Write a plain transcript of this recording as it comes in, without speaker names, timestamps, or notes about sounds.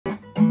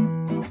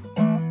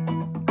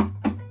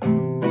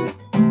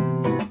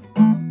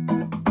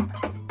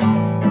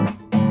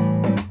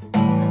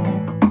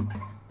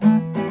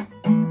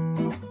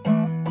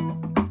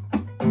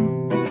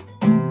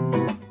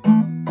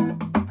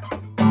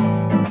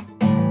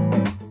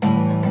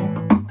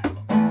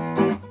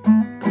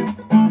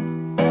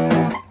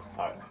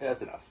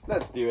that's enough.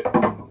 Let's do it.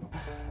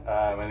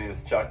 My name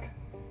is Chuck.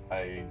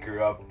 I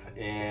grew up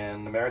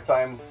in the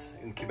Maritimes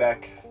in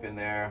Quebec. Been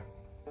there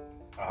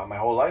my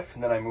whole life,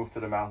 and then I moved to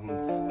the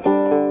mountains.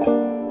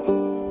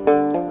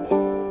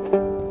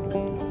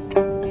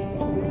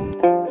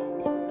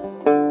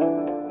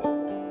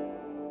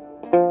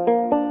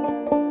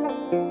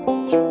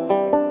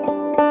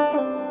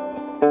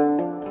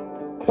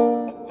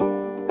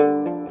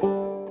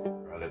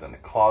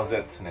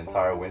 Closet an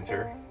entire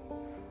winter.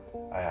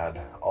 I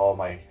had all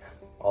my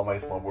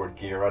snowboard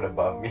gear right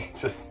above me,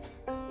 just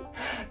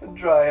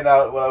drying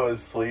out while I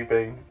was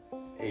sleeping.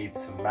 Ate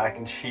some mac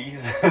and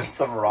cheese and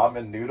some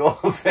ramen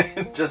noodles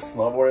and just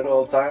snowboarded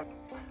all the time.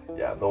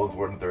 Yeah, those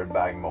were the dirt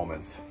bag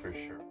moments for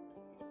sure.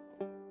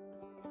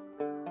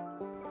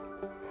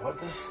 What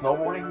does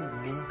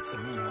snowboarding mean to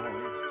me?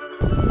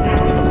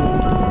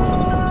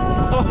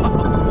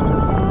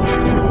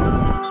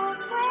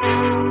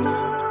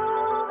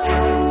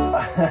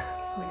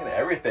 Look at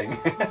everything.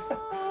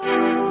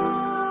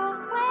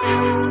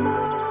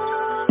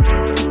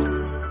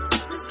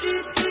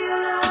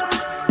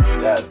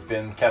 Yeah, it's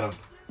been kind of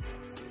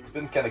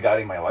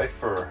guiding my life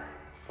for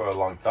a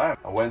long time.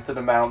 I went to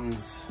the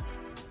mountains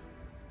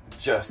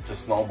just to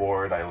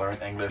snowboard. I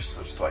learned English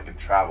so I could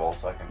travel,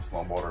 so I can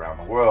snowboard around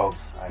the world.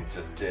 I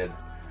just did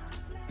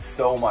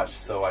so much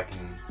so I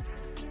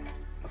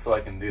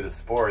can do the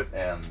sport,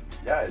 and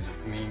yeah, it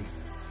just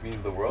means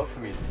the world to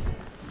me.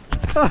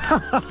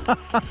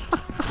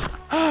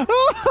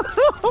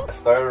 I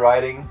started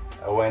riding.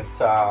 I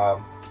went, I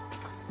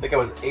think I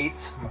was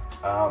 8.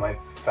 My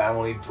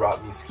family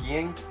brought me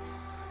skiing,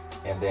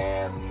 and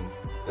then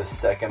the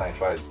second I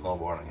tried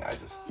snowboarding, I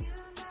just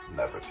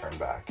never turned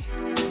back.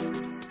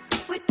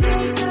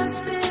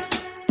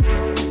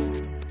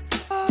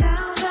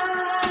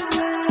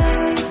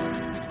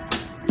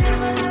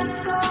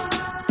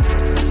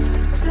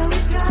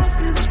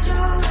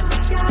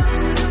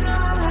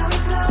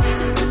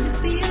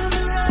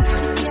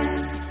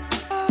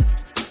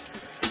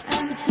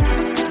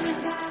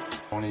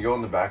 When you go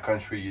in the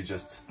backcountry, you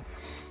just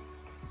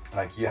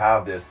you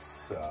have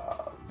this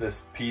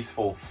this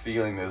peaceful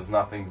feeling. There's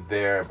nothing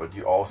there, but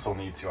you also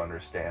need to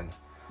understand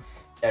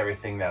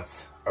everything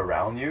that's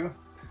around you.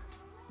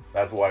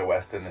 That's why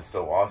Weston is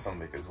so awesome,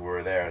 because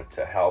we're there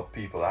to help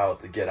people out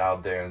to get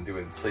out there and do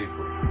it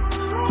safely.